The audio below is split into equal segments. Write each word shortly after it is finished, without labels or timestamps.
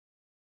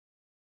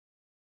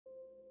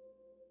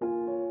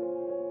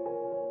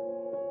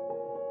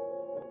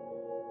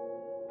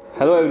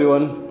Hello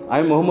everyone,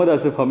 I'm Mohammad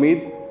Asif Hamid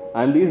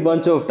and these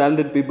bunch of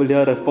talented people here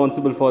are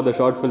responsible for the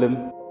short film,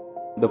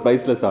 The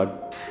Priceless Art.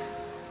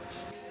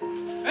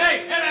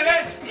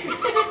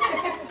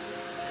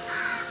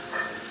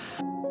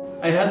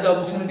 I had the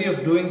opportunity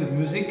of doing the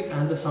music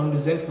and the sound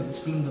design for this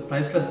film, The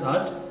Priceless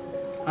Art.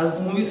 As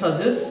the movie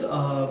suggests,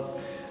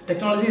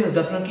 technology has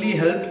definitely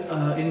helped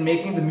in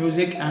making the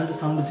music and the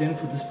sound design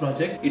for this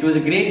project. It was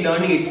a great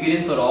learning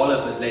experience for all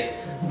of us. Like,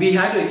 we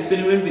had to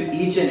experiment with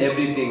each and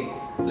everything,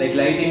 like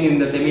lighting in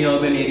the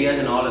semi-urban areas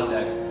and all of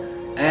that.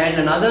 And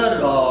another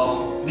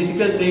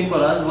difficult thing for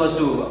us was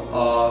to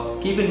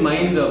keep in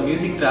mind the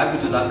music track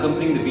which was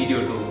accompanying the video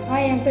too.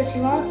 Hi, I'm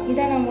Shiva. This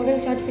is my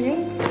first short film.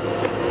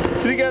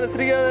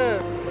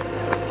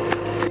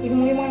 இது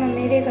மூலமா நான்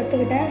நிறைய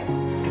கத்துக்கிட்டேன்.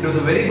 It was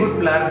a very good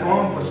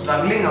platform for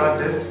struggling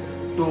artists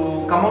to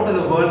come out to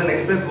the world and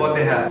express what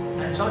they have.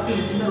 And short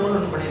film சின்ன role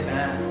ஒன்று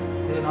பண்ணியிருக்கேன்.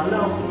 இது நல்ல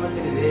ஆப்ஷன்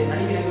தெரியுது.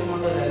 நடிக்கிறவங்க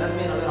மட்டும் இல்லை,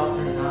 எல்லாருமே நல்ல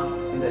ஆப்ஷன் தான்.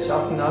 இந்த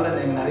ஷார்ட் ஃபிலிம்னால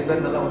எனக்கு நிறைய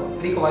பேர் நல்லா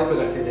பிடிக்க வாய்ப்பு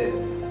கிடைச்சது.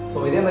 ஸோ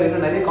இதே மாதிரி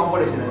இன்னும் நிறைய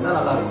காம்படிஷன் இருந்தால்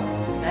நல்லா இருக்கும்.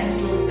 Thanks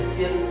to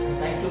ACL,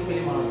 thanks to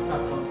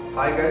filmwallas.com.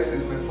 Hi guys, this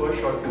is my first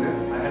short film.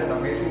 I had an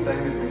amazing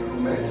time with my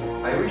crewmates.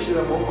 I wish there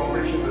are more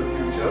competitions in the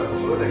future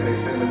so that I can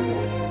experiment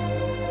more.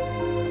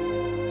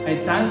 I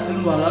thank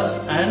Filmwallas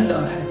and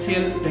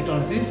HCL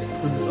Technologies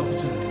for this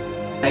opportunity.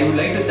 I would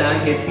like to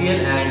thank HCL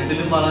and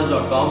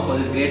filmwallas.com for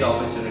this great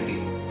opportunity.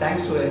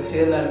 Thanks to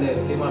HCL and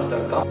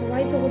filmwallas.com.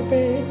 வாய்ப்பு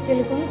கொடுத்த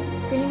HCL க்கும்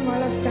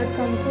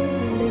filmwallas.com க்கும்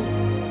நன்றி.